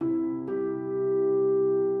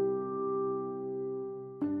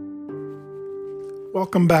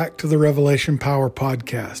Welcome back to the Revelation Power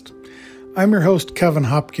Podcast. I'm your host, Kevin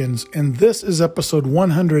Hopkins, and this is episode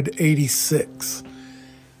 186.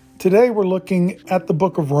 Today we're looking at the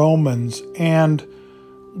book of Romans, and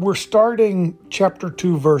we're starting chapter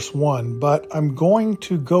 2, verse 1, but I'm going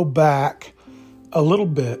to go back a little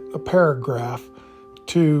bit, a paragraph,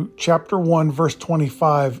 to chapter 1, verse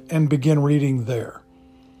 25, and begin reading there.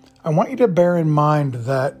 I want you to bear in mind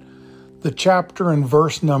that the chapter and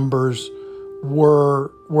verse numbers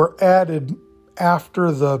were added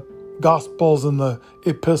after the Gospels and the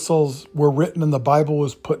epistles were written and the Bible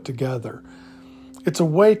was put together. It's a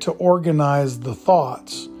way to organize the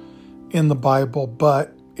thoughts in the Bible,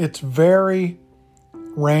 but it's very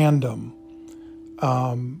random.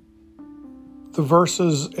 The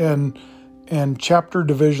verses and chapter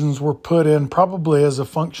divisions were put in probably as a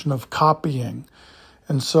function of copying.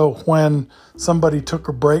 And so when somebody took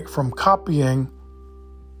a break from copying,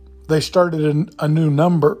 they started a new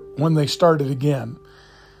number when they started again.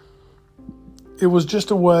 It was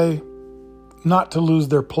just a way not to lose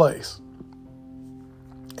their place.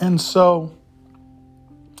 And so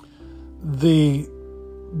the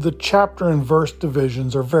chapter and verse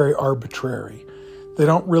divisions are very arbitrary. They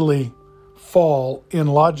don't really fall in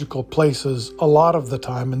logical places a lot of the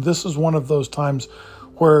time. And this is one of those times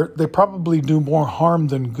where they probably do more harm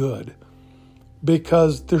than good,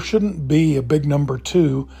 because there shouldn't be a big number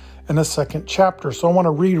 2 and a second chapter. So I want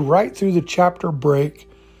to read right through the chapter break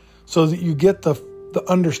so that you get the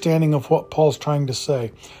understanding of what Paul's trying to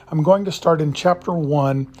say. I'm going to start in chapter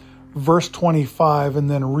 1, verse 25, and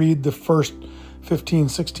then read the first 15,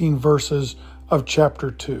 16 verses of chapter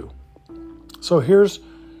 2. So here's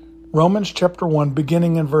Romans chapter 1,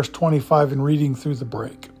 beginning in verse 25 and reading through the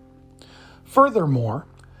break. Furthermore,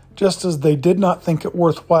 just as they did not think it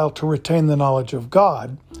worthwhile to retain the knowledge of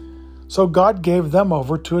God, so God gave them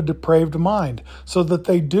over to a depraved mind, so that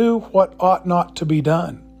they do what ought not to be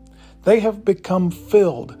done. They have become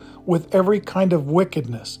filled with every kind of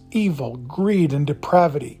wickedness, evil, greed, and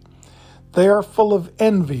depravity. They are full of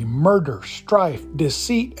envy, murder, strife,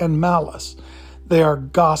 deceit, and malice. They are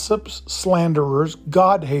gossips, slanderers,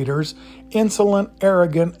 God-haters, insolent,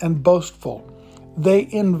 arrogant, and boastful. They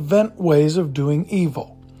invent ways of doing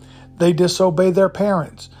evil. They disobey their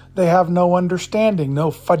parents. They have no understanding,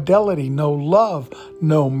 no fidelity, no love,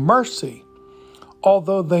 no mercy.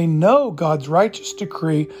 Although they know God's righteous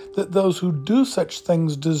decree that those who do such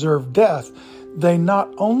things deserve death, they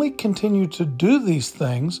not only continue to do these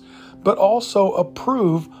things, but also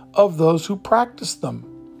approve of those who practice them.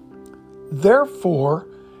 Therefore,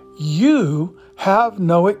 you have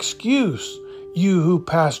no excuse, you who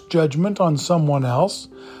pass judgment on someone else,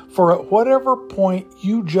 for at whatever point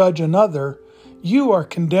you judge another, you are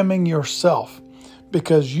condemning yourself,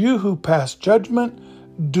 because you who pass judgment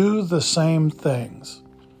do the same things.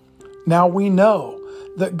 Now we know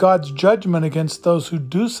that God's judgment against those who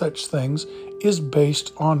do such things is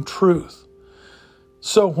based on truth.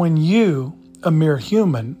 So when you, a mere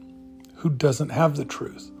human who doesn't have the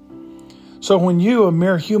truth, so when you, a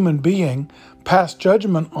mere human being, pass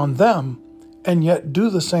judgment on them and yet do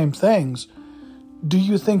the same things, do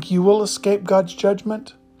you think you will escape God's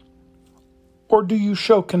judgment? Or do you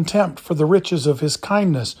show contempt for the riches of His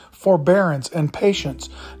kindness, forbearance, and patience,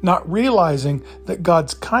 not realizing that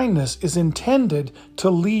God's kindness is intended to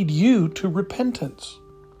lead you to repentance?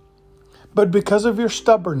 But because of your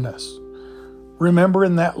stubbornness, remember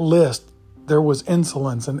in that list there was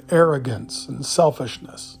insolence and arrogance and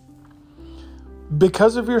selfishness.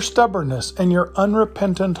 Because of your stubbornness and your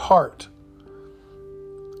unrepentant heart,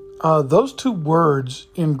 those two words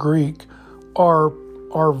in Greek are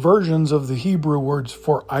versions of the Hebrew words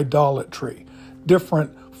for idolatry,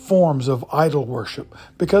 different forms of idol worship.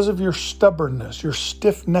 Because of your stubbornness, your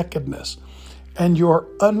stiff-neckedness, and your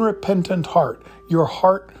unrepentant heart, your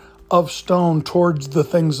heart of stone towards the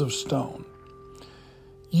things of stone,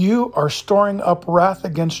 you are storing up wrath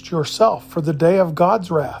against yourself for the day of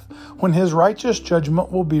God's wrath, when His righteous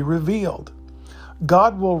judgment will be revealed.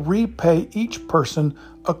 God will repay each person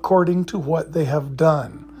according to what they have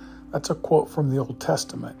done. That's a quote from the Old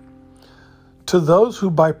Testament. To those who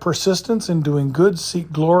by persistence in doing good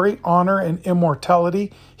seek glory, honor, and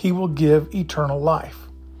immortality, He will give eternal life.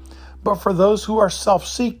 But for those who are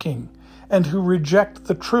self-seeking and who reject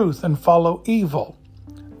the truth and follow evil,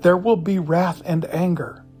 there will be wrath and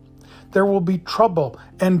anger. There will be trouble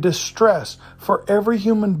and distress for every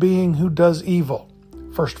human being who does evil,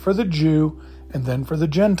 first for the Jew and then for the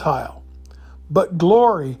Gentile. But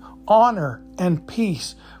glory, honor, and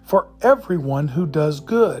peace for everyone who does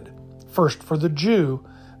good, first for the Jew,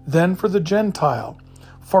 then for the Gentile.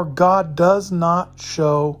 For God does not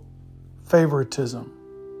show favoritism.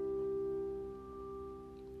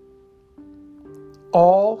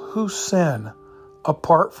 All who sin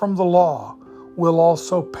apart from the law will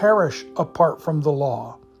also perish apart from the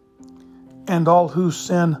law, and all who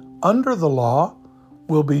sin under the law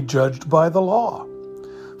will be judged by the law.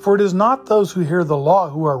 For it is not those who hear the law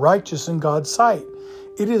who are righteous in God's sight.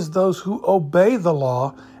 It is those who obey the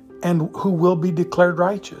law and who will be declared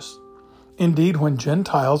righteous. Indeed, when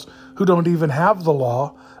Gentiles who don't even have the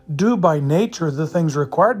law do by nature the things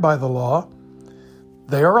required by the law,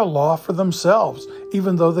 they are a law for themselves,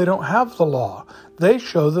 even though they don't have the law. They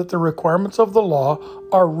show that the requirements of the law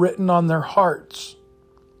are written on their hearts.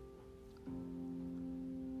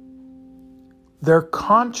 Their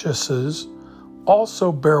consciences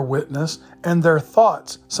also bear witness, and their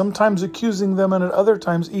thoughts, sometimes accusing them and at other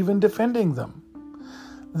times even defending them.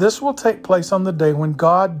 This will take place on the day when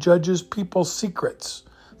God judges people's secrets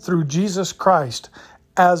through Jesus Christ,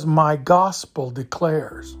 as my gospel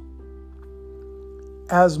declares.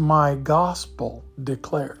 As my gospel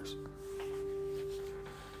declares.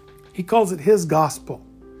 He calls it his gospel,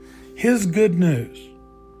 his good news.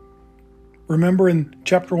 Remember in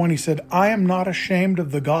chapter 1, he said, I am not ashamed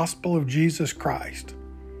of the gospel of Jesus Christ.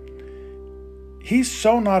 He's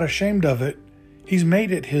so not ashamed of it, he's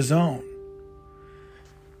made it his own.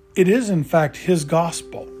 It is, in fact, his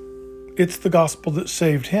gospel. It's the gospel that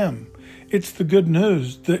saved him. It's the good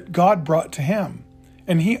news that God brought to him.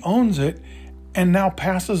 And he owns it and now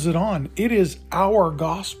passes it on. It is our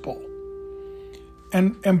gospel.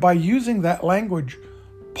 And by using that language,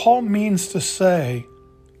 Paul means to say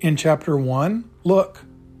in chapter 1, look,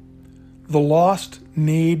 the lost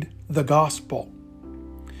need the gospel.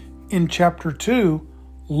 In chapter 2,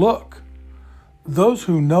 look, those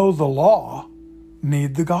who know the law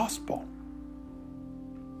need the gospel.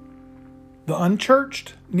 The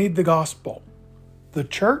unchurched need the gospel. The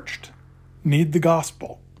churched need the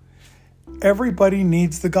gospel. Everybody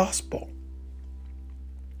needs the gospel.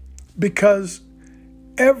 Because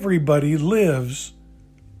everybody lives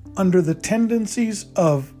under the tendencies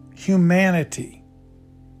of humanity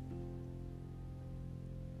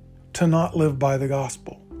to not live by the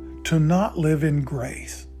gospel, to not live in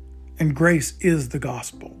grace. And grace is the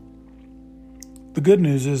gospel. The good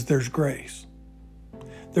news is there's grace.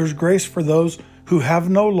 There's grace for those who have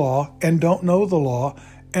no law and don't know the law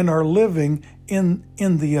and are living in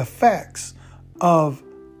the effects of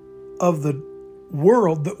the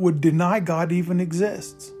world that would deny God even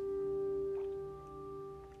exists.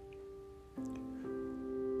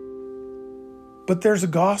 But there's a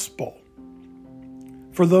gospel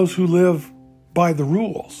for those who live by the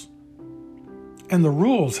rules, and the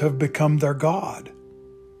rules have become their God.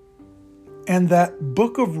 And that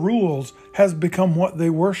book of rules has become what they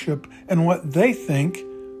worship and what they think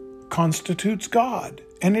constitutes God,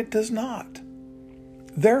 and it does not.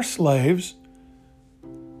 They're slaves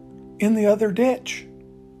in the other ditch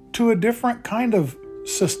to a different kind of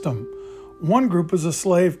system. One group is a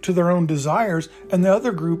slave to their own desires, and the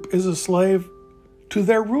other group is a slave to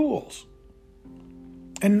their rules.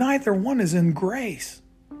 And neither one is in grace.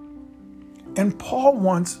 And Paul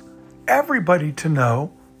wants everybody to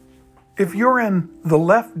know, if you're in the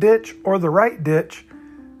left ditch or the right ditch,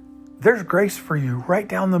 there's grace for you right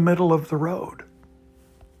down the middle of the road.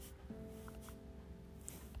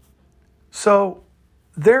 So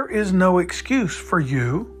there is no excuse for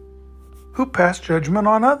you who pass judgment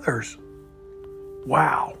on others.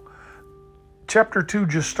 Wow. Chapter 2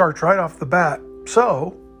 just starts right off the bat.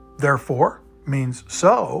 So, therefore, means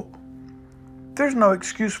so. There's no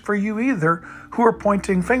excuse for you either who are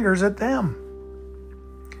pointing fingers at them.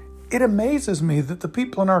 It amazes me that the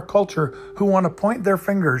people in our culture who want to point their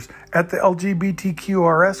fingers at the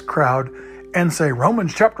LGBTQRS crowd and say,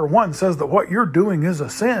 Romans chapter 1 says that what you're doing is a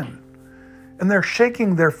sin. And they're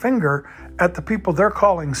shaking their finger at the people they're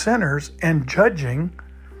calling sinners and judging.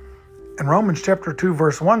 And Romans chapter 2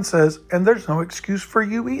 verse 1 says, and there's no excuse for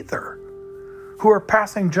you either, who are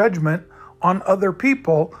passing judgment on other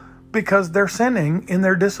people because they're sinning in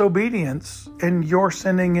their disobedience and you're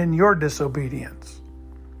sinning in your disobedience.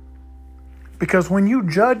 Because when you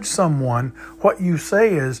judge someone, what you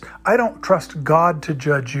say is, I don't trust God to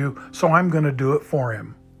judge you, so I'm going to do it for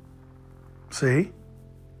him. See?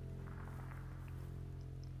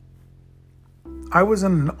 I was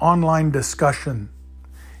in an online discussion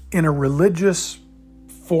in a religious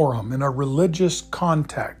forum, in a religious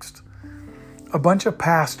context. A bunch of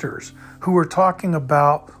pastors who were talking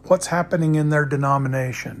about what's happening in their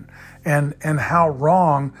denomination and how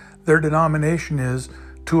wrong their denomination is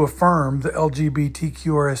to affirm the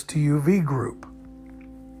LGBTQRSTUV group.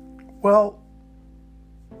 Well,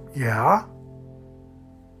 yeah.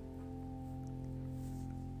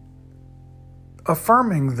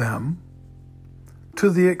 affirming them to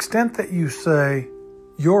the extent that you say,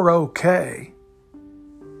 you're okay,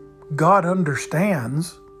 God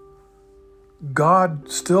understands, God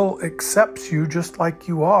still accepts you just like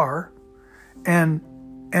you are, and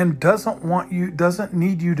doesn't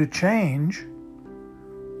need you to change.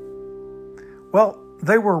 Well,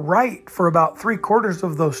 they were right for about 3/4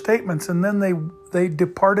 of those statements, and then they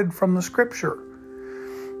departed from the Scripture.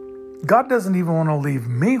 God doesn't even want to leave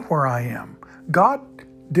me where I am. God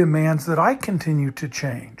demands that I continue to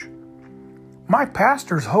change. My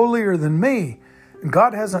pastor's holier than me, and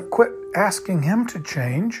God hasn't quit asking him to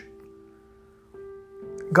change.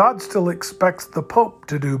 God still expects the Pope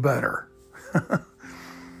to do better.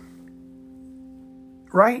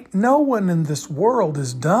 Right? No one in this world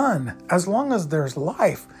is done. As long as there's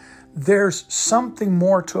life, there's something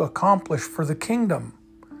more to accomplish for the kingdom.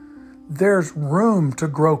 There's room to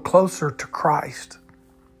grow closer to Christ.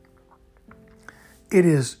 It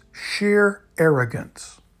is sheer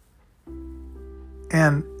arrogance.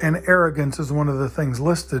 And arrogance is one of the things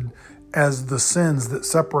listed as the sins that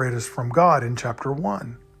separate us from God in chapter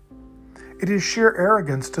 1. It is sheer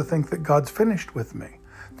arrogance to think that God's finished with me,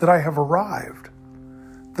 that I have arrived,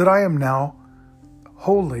 that I am now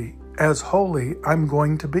holy as holy I'm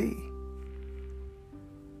going to be.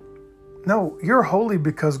 No, you're holy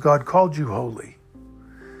because God called you holy.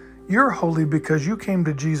 You're holy because you came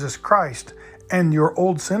to Jesus Christ and your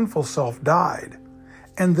old sinful self died.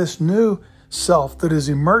 And this new self that is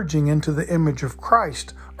emerging into the image of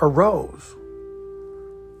Christ arose.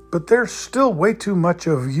 But there's still way too much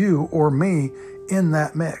of you or me in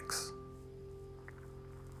that mix.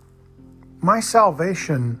 My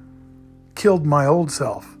salvation killed my old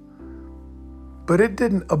self, but it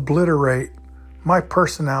didn't obliterate my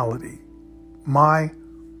personality, my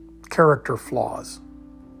character flaws.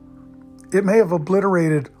 It may have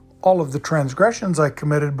obliterated all of the transgressions I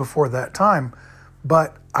committed before that time,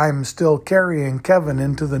 but I'm still carrying Kevin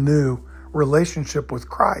into the new relationship with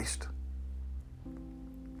Christ.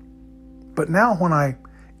 But now when I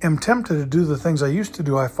am tempted to do the things I used to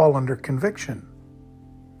do, I fall under conviction.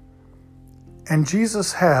 And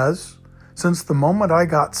Jesus has, since the moment I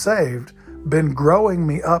got saved, been growing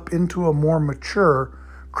me up into a more mature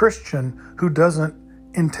Christian who doesn't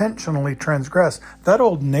intentionally transgress. That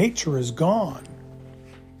old nature is gone.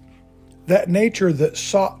 That nature that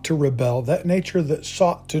sought to rebel, that nature that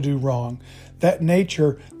sought to do wrong, that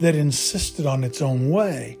nature that insisted on its own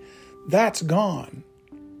way, that's gone.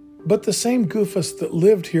 But the same goofus that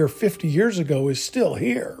lived here 50 years ago is still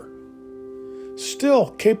here.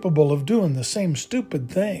 Still capable of doing the same stupid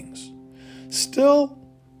things. Still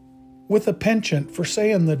with a penchant for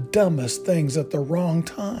saying the dumbest things at the wrong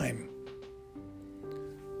time.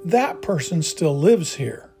 That person still lives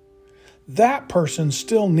here. That person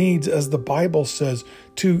still needs, as the Bible says,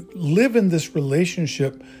 to live in this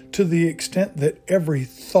relationship to the extent that every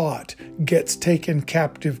thought gets taken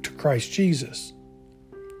captive to Christ Jesus.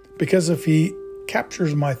 Because if he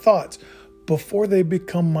captures my thoughts before they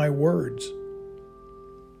become my words,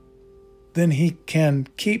 then he can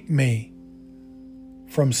keep me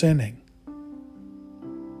from sinning.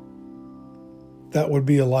 That would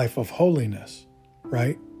be a life of holiness,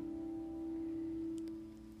 right?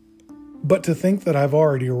 But to think that I've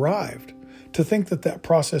already arrived, to think that that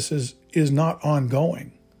process is not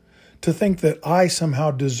ongoing, to think that I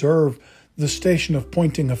somehow deserve the station of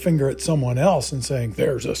pointing a finger at someone else and saying,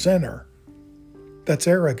 there's a sinner. That's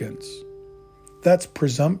arrogance. That's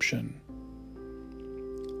presumption.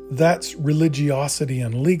 That's religiosity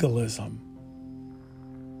and legalism.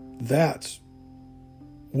 That's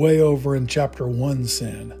way over in chapter 1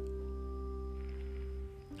 sin.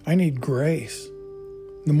 I need grace.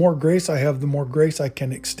 The more grace I have, the more grace I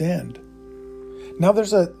can extend. Now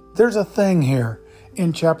there's a thing here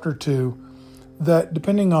in chapter 2 that,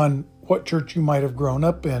 depending on what church you might have grown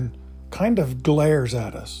up in, kind of glares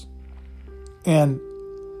at us. And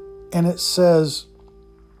it says,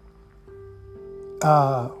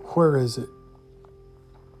 where is it?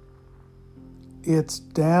 It's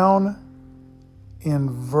down in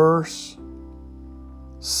verse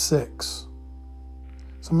 6.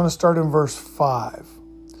 So I'm going to start in verse 5.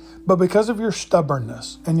 But because of your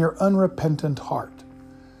stubbornness and your unrepentant heart,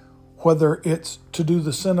 whether it's to do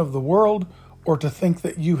the sin of the world or to think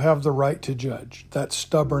that you have the right to judge, that's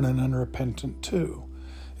stubborn and unrepentant too.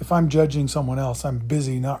 If I'm judging someone else, I'm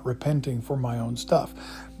busy not repenting for my own stuff.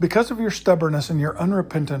 Because of your stubbornness and your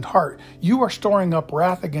unrepentant heart, you are storing up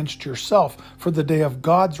wrath against yourself for the day of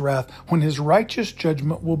God's wrath, when his righteous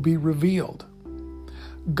judgment will be revealed.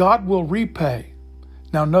 God will repay.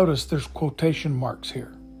 Now notice there's quotation marks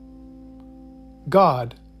here.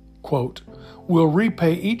 God, quote, will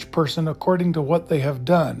repay each person according to what they have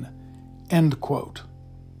done. End quote.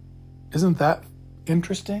 Isn't that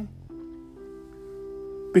interesting?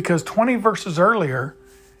 Because 20 verses earlier,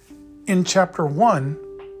 in chapter 1,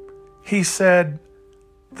 he said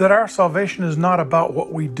that our salvation is not about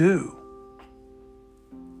what we do.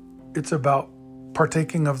 It's about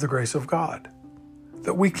partaking of the grace of God.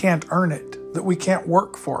 That we can't earn it, that we can't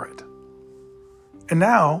work for it. And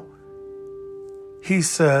now, he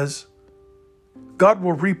says, God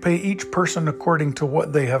will repay each person according to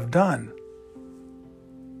what they have done.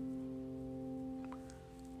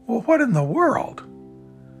 Well, what in the world?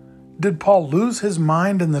 Did Paul lose his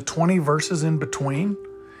mind in the 20 verses in between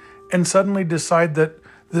and suddenly decide that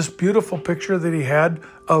this beautiful picture that he had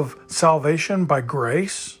of salvation by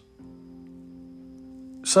grace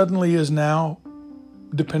suddenly is now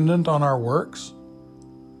dependent on our works?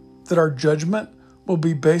 That our judgment will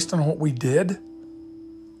be based on what we did?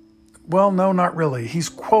 Well, no, not really. He's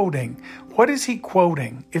quoting. What is he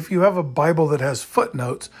quoting? If you have a Bible that has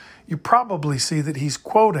footnotes, you probably see that he's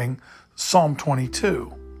quoting Psalm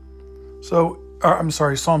 22.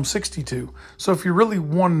 Psalm 62. So if you really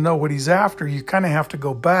want to know what he's after, you kind of have to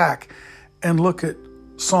go back and look at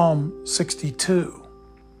Psalm 62.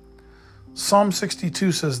 Psalm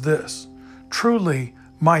 62 says this, "Truly,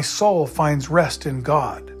 my soul finds rest in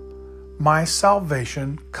God. My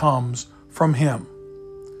salvation comes from him.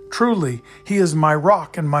 Truly, he is my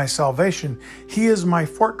rock and my salvation. He is my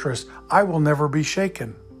fortress. I will never be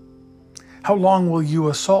shaken. How long will you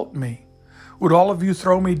assault me? Would all of you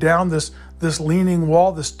throw me down this leaning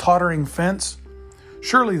wall, this tottering fence?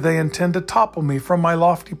 Surely they intend to topple me from my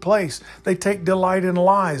lofty place. They take delight in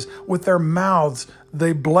lies. With their mouths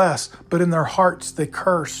they bless, but in their hearts they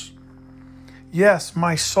curse. Yes,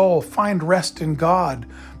 my soul, find rest in God.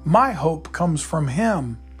 My hope comes from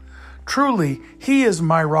him. Truly, he is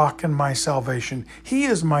my rock and my salvation. He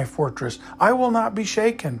is my fortress. I will not be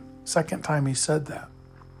shaken." Second time he said that.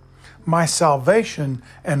 My salvation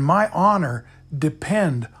and my honor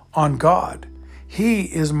depend on God. He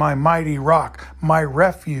is my mighty rock, my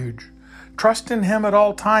refuge. Trust in him at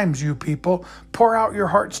all times, you people. Pour out your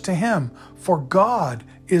hearts to him, for God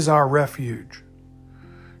is our refuge.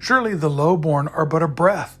 Surely the lowborn are but a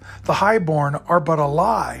breath, the highborn are but a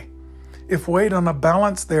lie. If weighed on a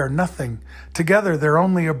balance, they are nothing. Together they're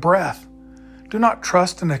only a breath. Do not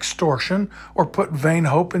trust in extortion or put vain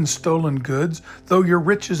hope in stolen goods. Though your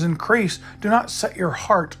riches increase, do not set your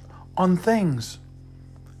heart on things.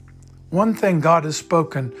 One thing God has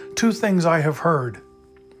spoken, two things I have heard.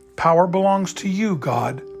 Power belongs to you,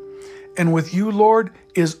 God, and with you, Lord,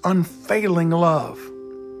 is unfailing love.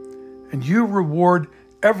 And you reward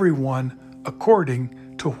everyone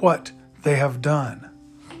according to what they have done.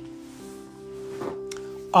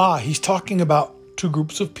 He's talking about two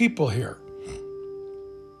groups of people here.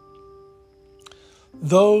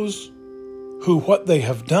 Those who what they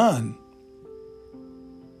have done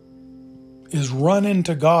is run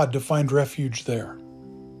into God to find refuge there.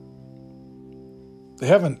 They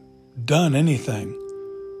haven't done anything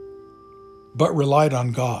but relied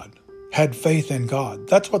on God, had faith in God.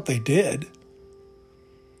 That's what they did.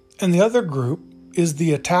 And the other group is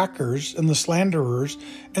the attackers and the slanderers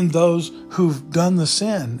and those who've done the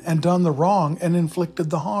sin and done the wrong and inflicted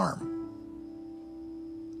the harm.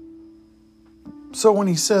 So when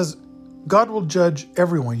he says God will judge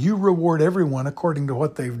everyone, you reward everyone according to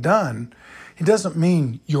what they've done, he doesn't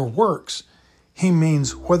mean your works. He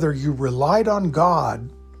means whether you relied on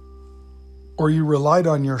God or you relied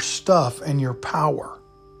on your stuff and your power.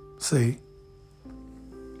 See?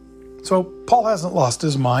 So Paul hasn't lost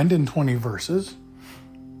his mind in 20 verses.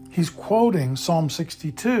 He's quoting Psalm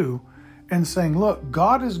 62 and saying, look,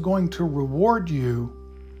 God is going to reward you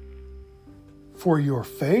for your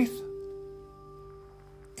faith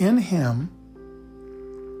in him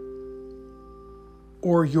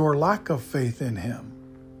or your lack of faith in him.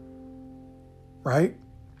 Right?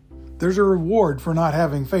 There's a reward for not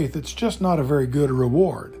having faith. It's just not a very good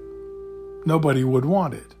reward. Nobody would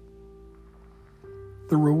want it.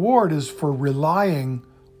 The reward is for relying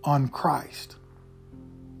on Christ.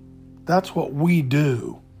 That's what we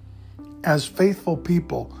do. As faithful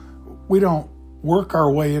people, we don't work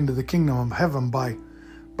our way into the kingdom of heaven by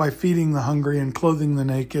feeding the hungry and clothing the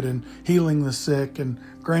naked and healing the sick and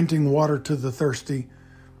granting water to the thirsty.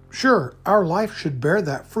 Sure, our life should bear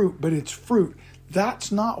that fruit, but it's fruit.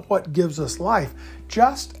 That's not what gives us life.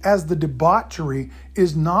 Just as the debauchery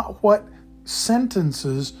is not what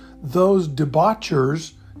sentences those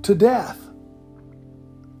debauchers to death.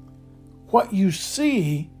 What you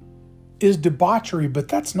see is debauchery, but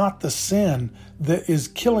that's not the sin that is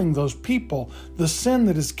killing those people. The sin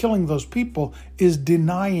that is killing those people is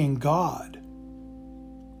denying God.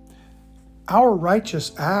 Our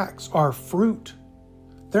righteous acts are fruit.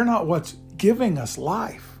 They're not what's giving us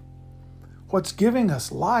life. What's giving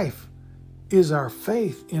us life is our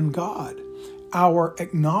faith in God, our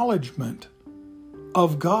acknowledgement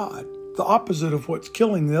of God, the opposite of what's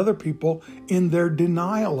killing the other people in their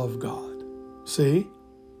denial of God. See?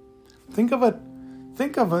 Think of it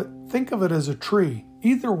as a tree.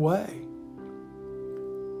 Either way,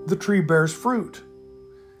 the tree bears fruit.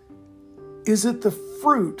 Is it the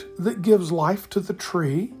fruit that gives life to the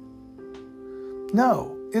tree?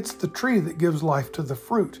 No, it's the tree that gives life to the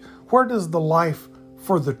fruit. Where does the life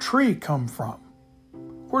for the tree come from?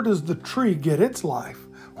 Where does the tree get its life?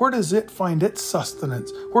 Where does it find its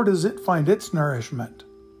sustenance? Where does it find its nourishment?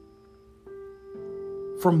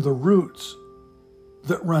 From the roots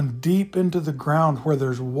that run deep into the ground where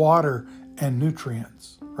there's water and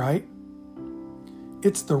nutrients, right?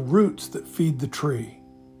 It's the roots that feed the tree.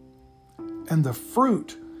 And the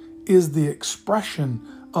fruit is the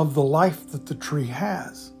expression of the life that the tree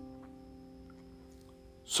has.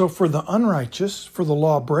 So for the unrighteous, for the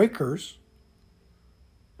lawbreakers,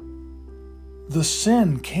 the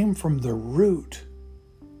sin came from the root.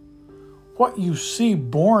 What you see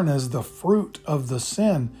born as the fruit of the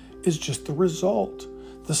sin is just the result.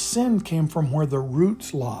 The sin came from where the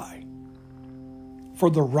roots lie. For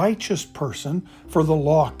the righteous person, for the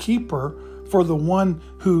law keeper, for the one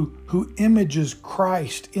who images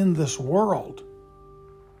Christ in this world,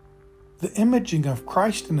 the imaging of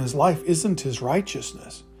Christ in his life isn't his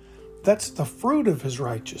righteousness. That's the fruit of his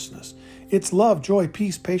righteousness. It's love, joy,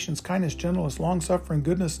 peace, patience, kindness, gentleness, long-suffering,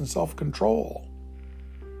 goodness, and self-control.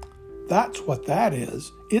 That's what that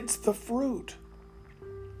is. It's the fruit.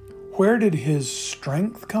 Where did his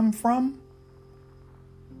strength come from?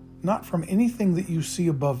 Not from anything that you see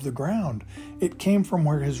above the ground. It came from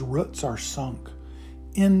where his roots are sunk,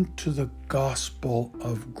 into the gospel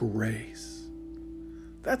of grace.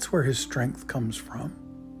 That's where his strength comes from.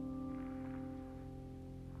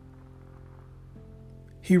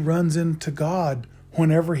 He runs into God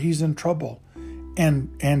whenever he's in trouble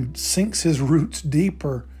and sinks his roots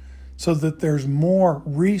deeper so that there's more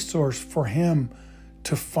resource for him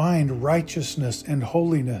to find righteousness and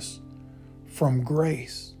holiness from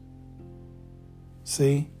grace.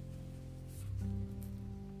 See?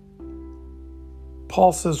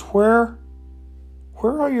 Paul says, where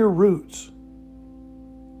are your roots?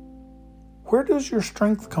 Where does your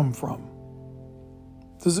strength come from?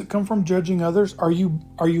 Does it come from judging others? Are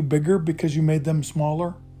you bigger because you made them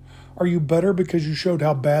smaller? Are you better because you showed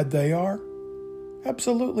how bad they are?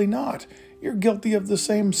 Absolutely not. You're guilty of the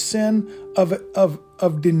same sin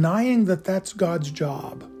of denying that that's God's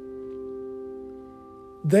job.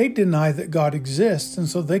 They deny that God exists, and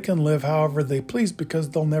so they can live however they please because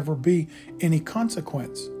there'll never be any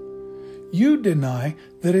consequence. You deny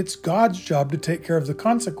that it's God's job to take care of the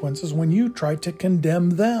consequences when you try to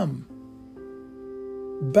condemn them.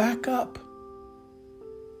 Back up.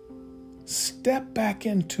 Step back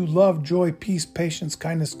into love, joy, peace, patience,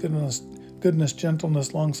 kindness, goodness,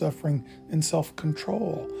 gentleness, long-suffering, and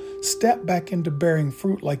self-control. Step back into bearing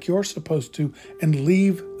fruit like you're supposed to and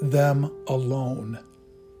leave them alone.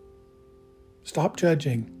 Stop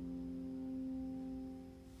judging.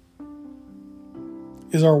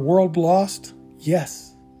 Is our world lost?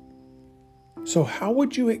 Yes. So how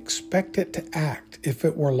would you expect it to act if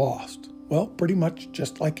it were lost? Well, pretty much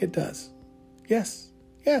just like it does. Yes.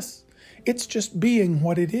 It's just being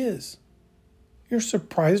what it is. You're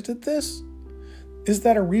surprised at this? Is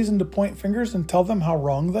that a reason to point fingers and tell them how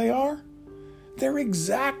wrong they are? They're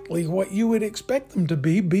exactly what you would expect them to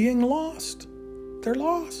be, being lost. They're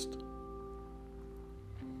lost.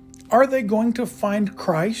 Are they going to find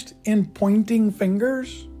Christ in pointing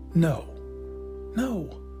fingers? No.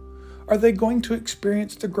 Are they going to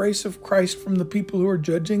experience the grace of Christ from the people who are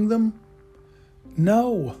judging them?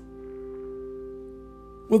 No.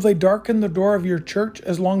 Will they darken the door of your church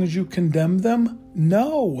as long as you condemn them?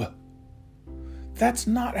 No. That's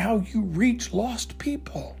not how you reach lost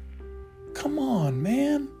people. Come on,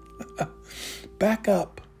 man. Back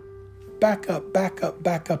up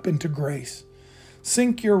into grace.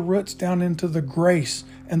 Sink your roots down into the grace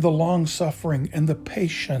and the long-suffering and the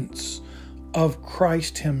patience of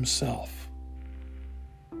Christ himself.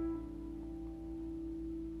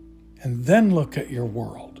 And then look at your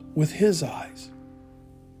world with his eyes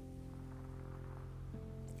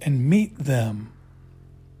and meet them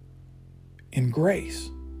in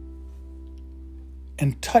grace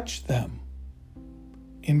and touch them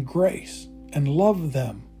in grace and love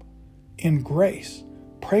them in grace.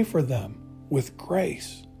 Pray for them with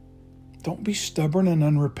grace. Don't be stubborn and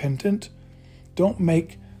unrepentant. Don't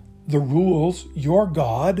make the rules your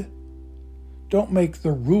God. Don't make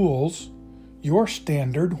the rules your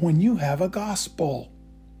standard when you have a gospel.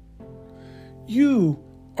 You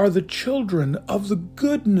are the children of the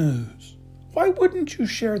good news. Why wouldn't you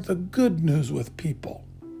share the good news with people?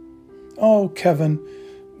 Oh, Kevin,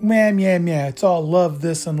 it's all love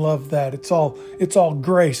this and love that. It's all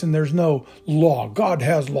grace and there's no law. God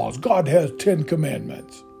has laws. God has 10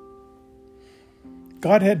 commandments.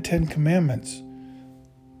 God had 10 commandments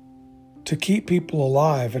to keep people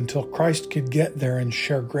alive until Christ could get there and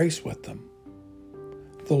share grace with them.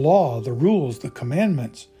 The law, the rules, the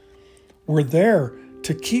commandments were there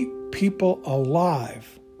to keep people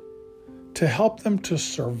alive, to help them to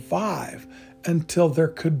survive until there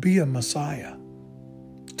could be a Messiah,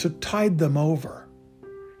 to tide them over.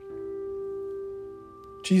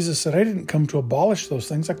 Jesus said, I didn't come to abolish those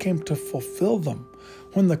things. I came to fulfill them.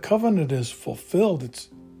 When the covenant is fulfilled,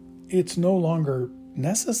 it's no longer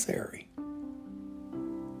necessary.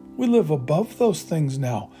 We live above those things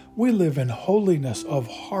now. We live in holiness of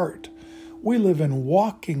heart. We live in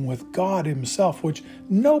walking with God Himself, which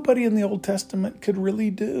nobody in the Old Testament could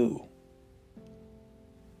really do.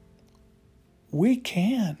 We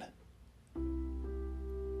can.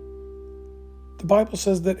 The Bible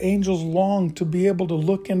says that angels long to be able to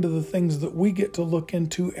look into the things that we get to look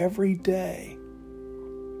into every day.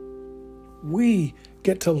 We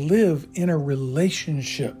get to live in a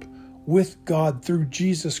relationship with God through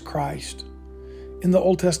Jesus Christ. In the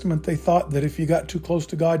Old Testament, they thought that if you got too close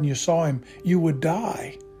to God and you saw Him, you would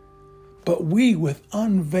die. But we, with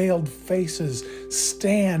unveiled faces,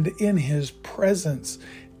 stand in His presence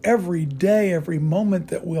every day, every moment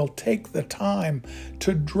that we'll take the time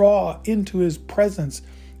to draw into His presence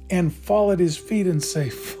and fall at His feet and say,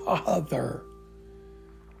 Father,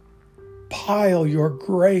 pile your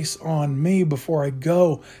grace on me before I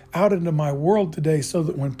go out into my world today so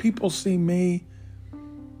that when people see me,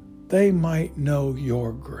 they might know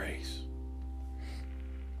your grace.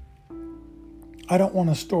 I don't want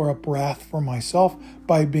to store up wrath for myself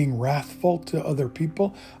by being wrathful to other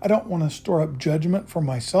people. I don't want to store up judgment for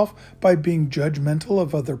myself by being judgmental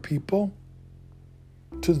of other people.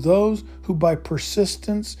 To those who by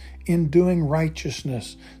persistence in doing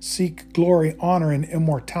righteousness seek glory, honor, and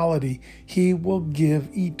immortality, He will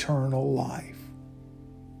give eternal life.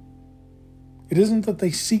 It isn't that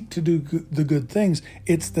they seek to do the good things,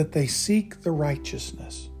 it's that they seek the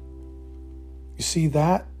righteousness. You see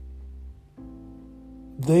that?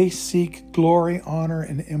 They seek glory, honor,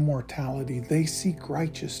 and immortality. They seek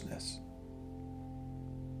righteousness.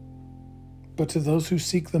 But to those who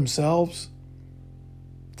seek themselves,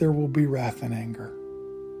 there will be wrath and anger.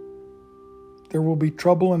 There will be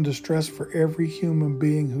trouble and distress for every human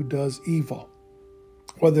being who does evil,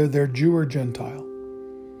 whether they're Jew or Gentile.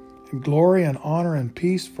 And glory and honor and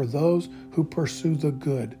peace for those who pursue the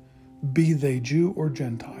good, be they Jew or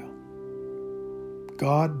Gentile.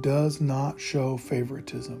 God does not show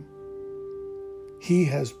favoritism. He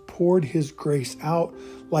has poured His grace out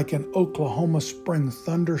like an Oklahoma spring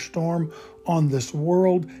thunderstorm on this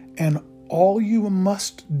world, and all you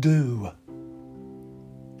must do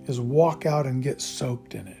is walk out and get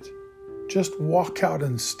soaked in it. Just walk out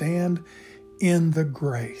and stand in the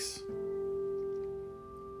grace.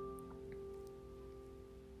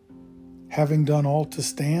 Having done all to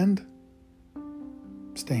stand,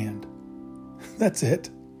 stand. That's it.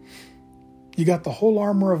 You got the whole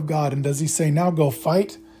armor of God, and does He say, now go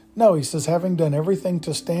fight? No, He says, having done everything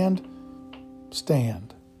to stand,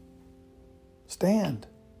 stand. Stand.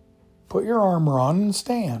 Put your armor on and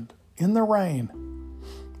stand in the rain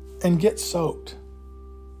and get soaked.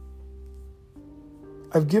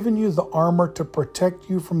 I've given you the armor to protect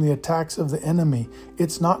you from the attacks of the enemy.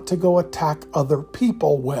 It's not to go attack other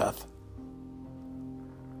people with.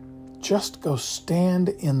 Just go stand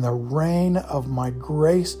in the rain of my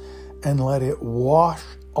grace and let it wash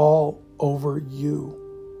all over you.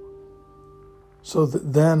 So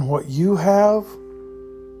that then what you have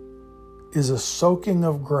is a soaking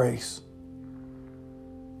of grace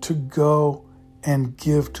to go and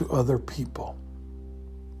give to other people.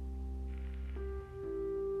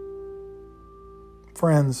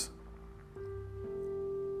 Friends,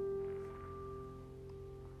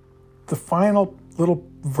 the final little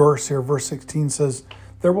verse here, verse 16 says,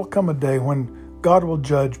 there will come a day when God will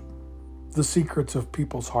judge the secrets of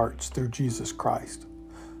people's hearts through Jesus Christ.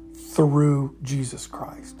 Through Jesus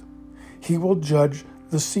Christ. He will judge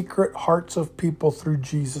the secret hearts of people through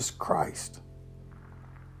Jesus Christ.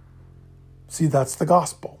 See, that's the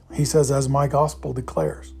gospel. He says, as my gospel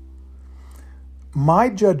declares. my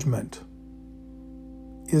judgment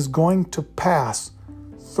is going to pass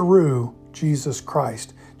through Jesus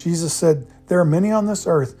Christ. Jesus said, there are many on this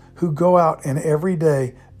earth who go out and every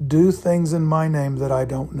day do things in my name that I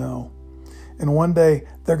don't know. And one day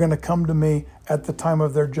they're going to come to me at the time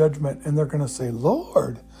of their judgment and they're going to say,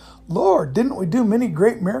 Lord, didn't we do many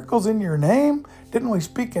great miracles in your name? Didn't we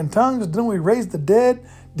speak in tongues? Didn't we raise the dead?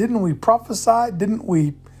 Didn't we prophesy? Didn't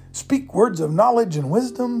we speak words of knowledge and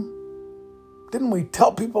wisdom? Didn't we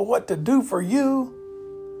tell people what to do for you?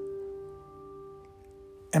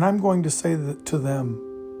 And I'm going to say that to them,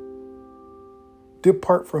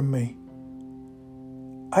 depart from me.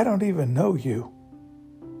 I don't even know you.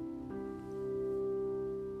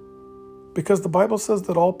 Because the Bible says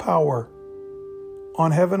that all power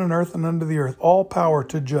on heaven and earth and under the earth, all power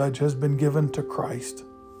to judge has been given to Christ.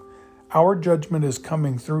 Our judgment is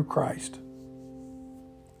coming through Christ.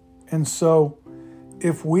 And so,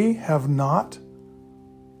 if we have not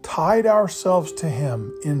tied ourselves to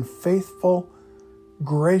Him in faithful,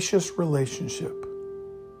 gracious relationship,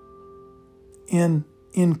 in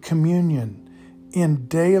communion, in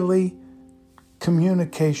daily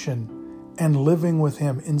communication and living with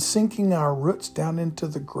Him, in sinking our roots down into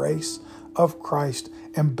the grace of Christ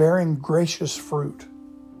and bearing gracious fruit,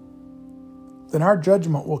 then our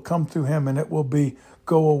judgment will come through Him and it will be,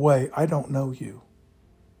 go away, I don't know you.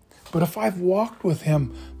 But if I've walked with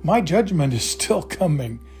Him, my judgment is still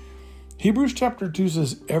coming. Hebrews chapter 2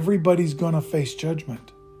 says everybody's going to face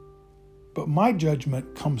judgment. But my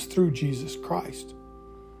judgment comes through Jesus Christ,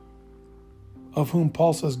 of whom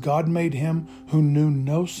Paul says God made Him who knew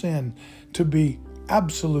no sin to be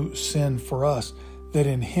absolute sin for us, that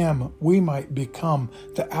in Him we might become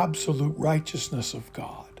the absolute righteousness of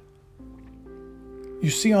God. You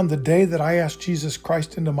see, on the day that I asked Jesus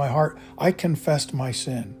Christ into my heart, I confessed my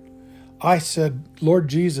sin. I said, Lord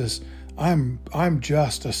Jesus, I'm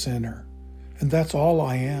just a sinner, and that's all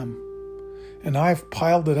I am. And I've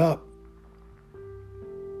piled it up.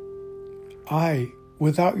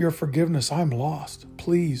 Without your forgiveness, I'm lost.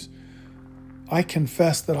 Please, I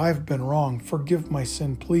confess that I've been wrong. Forgive my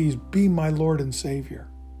sin. Please be my Lord and Savior.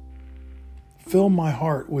 Fill my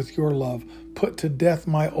heart with your love. Put to death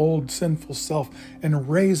my old sinful self and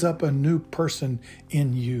raise up a new person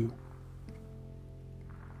in you.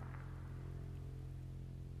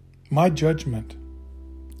 My judgment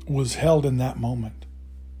was held in that moment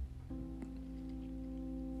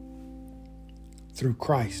through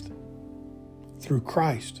Christ. Through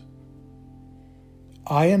Christ.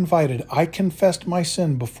 I confessed my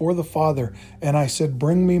sin before the Father, and I said,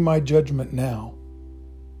 bring me my judgment now.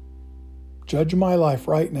 Judge my life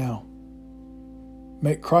right now.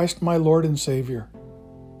 Make Christ my Lord and Savior.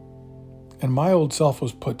 And my old self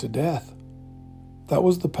was put to death. That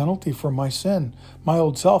was the penalty for my sin. My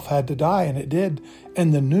old self had to die, and it did.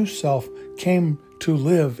 And the new self came to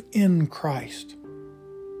live in Christ.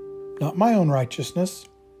 Not my own righteousness,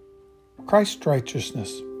 Christ's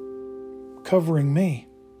righteousness, covering me.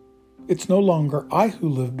 It's no longer I who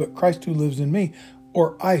live, but Christ who lives in me,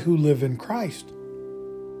 or I who live in Christ.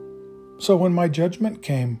 So when my judgment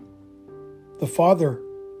came, the Father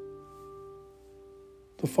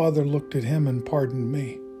looked at Him and pardoned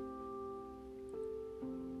me.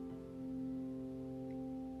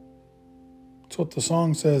 It's what the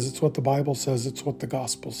song says, it's what the Bible says, it's what the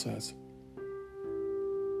gospel says.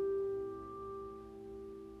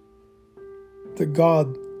 That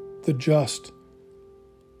God, the just,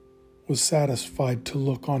 was satisfied to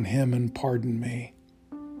look on Him and pardon me.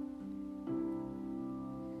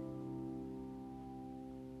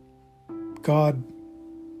 God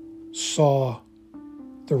saw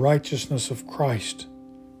the righteousness of Christ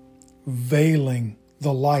veiling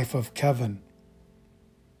the life of Kevin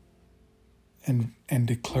and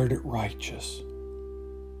declared it righteous.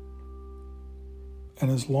 And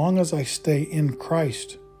as long as I stay in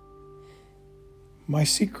Christ, my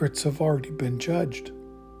secrets have already been judged.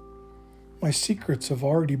 My secrets have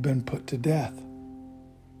already been put to death.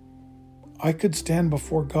 I could stand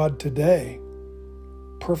before God today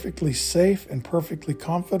perfectly safe and perfectly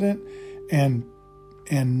confident and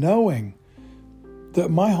knowing that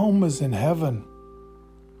my home is in heaven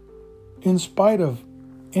in spite of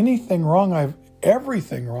everything wrong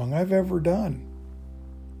I've ever done,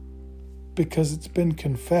 because it's been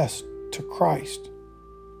confessed to Christ,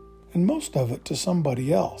 and most of it to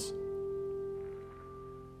somebody else.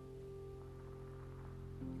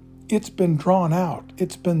 It's been drawn out.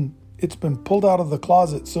 It's been pulled out of the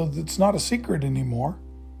closet, so it's not a secret anymore.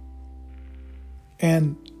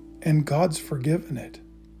 And God's forgiven it.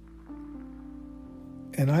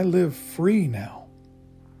 And I live free now.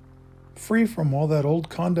 free from all that old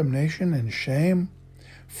condemnation and shame,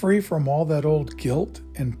 free from all that old guilt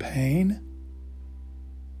and pain.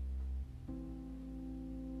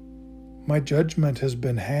 My judgment has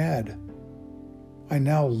been had. I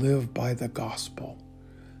now live by the gospel.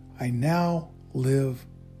 I now live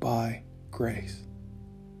by grace.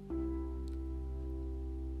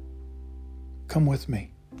 Come with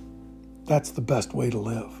me. That's the best way to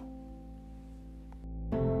live.